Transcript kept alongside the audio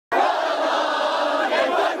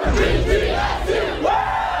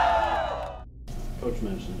coach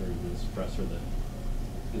mentioned during his presser that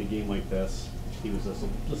in a game like this, he was just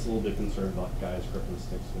a little bit concerned about guys gripping the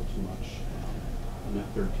sticks a little too much in that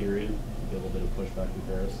third period. Get a little bit of pushback from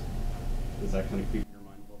Ferris. Does that kind of creep in your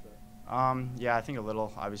mind a little bit? Yeah, I think a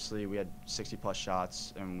little. Obviously, we had 60-plus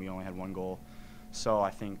shots, and we only had one goal. So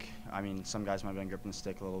I mean, some guys might have been gripping the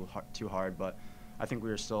stick a little too hard, but I think we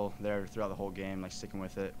were still there throughout the whole game, like sticking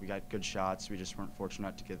with it. We got good shots. We just weren't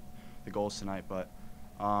fortunate to get the goals tonight. But,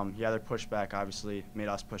 yeah, their pushback obviously made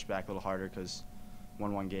us push back a little harder because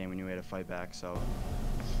 1-1 game, we knew we had to fight back. So,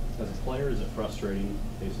 as a player, is it frustrating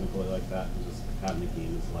facing a goalie like that and just having the game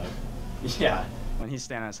in his life? Yeah, when he's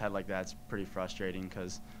standing on his head like that, it's pretty frustrating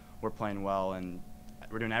because we're playing well and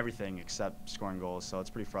we're doing everything except scoring goals. So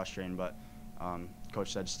it's pretty frustrating, but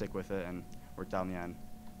Coach said stick with it and worked out in the end.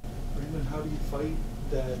 Brandon, how do you fight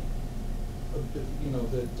that,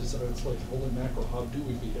 that desire? It's like holy mackerel, how do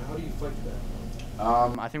we beat it? How do you fight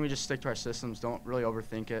that? I think we just stick to our systems, don't really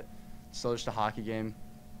overthink it. It's still just a hockey game.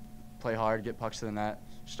 Play hard, get pucks to the net,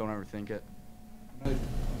 just don't overthink it.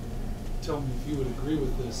 Tell me if you would agree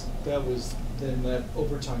with this. That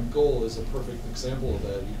overtime goal is a perfect example of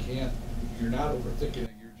that. You're not overthinking it,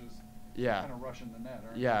 you're just kind of rushing the net,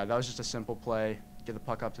 aren't you? Yeah, that was just a simple play. Get the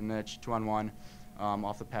puck up to Mitch, 2-on-1,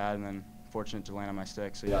 off the pad, and then fortunate to land on my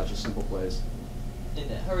stick. So yeah, it's just simple plays.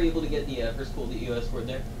 And how were you able to get the first goal that you scored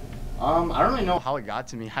there? I don't really know how it got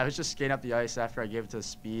to me. I was just skating up the ice after I gave it to the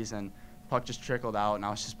Spees, and puck just trickled out, and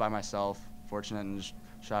I was just by myself, fortunate, and just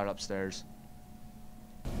shot it upstairs.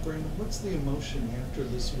 Brandon, what's the emotion after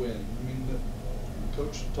this win? I mean, the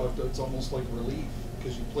coach talked about it's almost like relief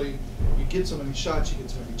because you get so many shots, you get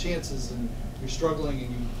so many chances, and you're struggling,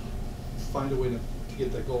 and you find a way to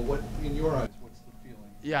get that goal. What, in your eyes, what's the feeling?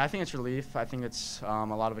 Yeah, I think it's relief. I think it's a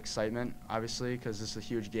lot of excitement, obviously, because this is a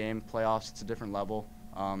huge game. Playoffs, it's a different level.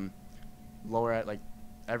 Lower at, like,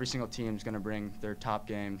 every single team is going to bring their top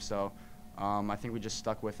game. So I think we just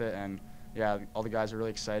stuck with it, and yeah, all the guys are really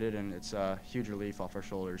excited, and it's a huge relief off our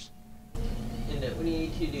shoulders. And what do you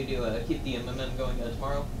need to do to keep the momentum going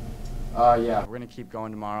tomorrow? Yeah, we're going to keep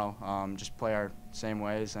going tomorrow. Just play our same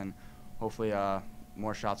ways, and hopefully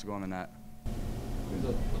more shots will go in the net.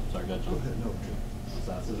 Sorry, go ahead. No,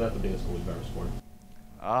 Is that the biggest goal you've ever scored?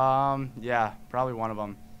 Yeah, probably one of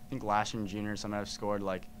them. I think last year in juniors I might have scored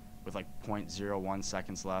with 0.01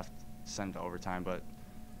 seconds left, sent to overtime, but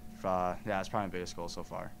yeah, it's probably my biggest goal so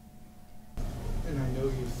far. And I know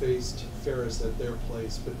you faced Ferris at their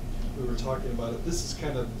place, but we were talking about it. This is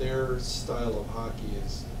kind of their style of hockey,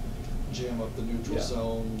 is jam up the neutral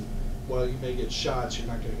zone. While you may get shots, you're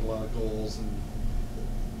not going to get a lot of goals. And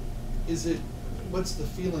what's the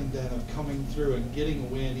feeling then of coming through and getting a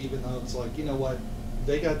win, even though it's like, you know what,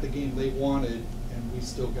 they got the game they wanted, and we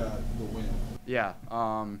still got the win? Yeah,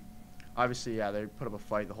 obviously, yeah, they put up a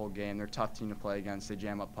fight the whole game. They're a tough team to play against. They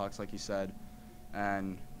jam up pucks, like you said.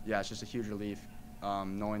 And, yeah, it's just a huge relief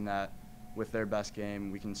knowing that with their best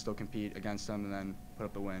game, we can still compete against them and then put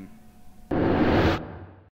up the win.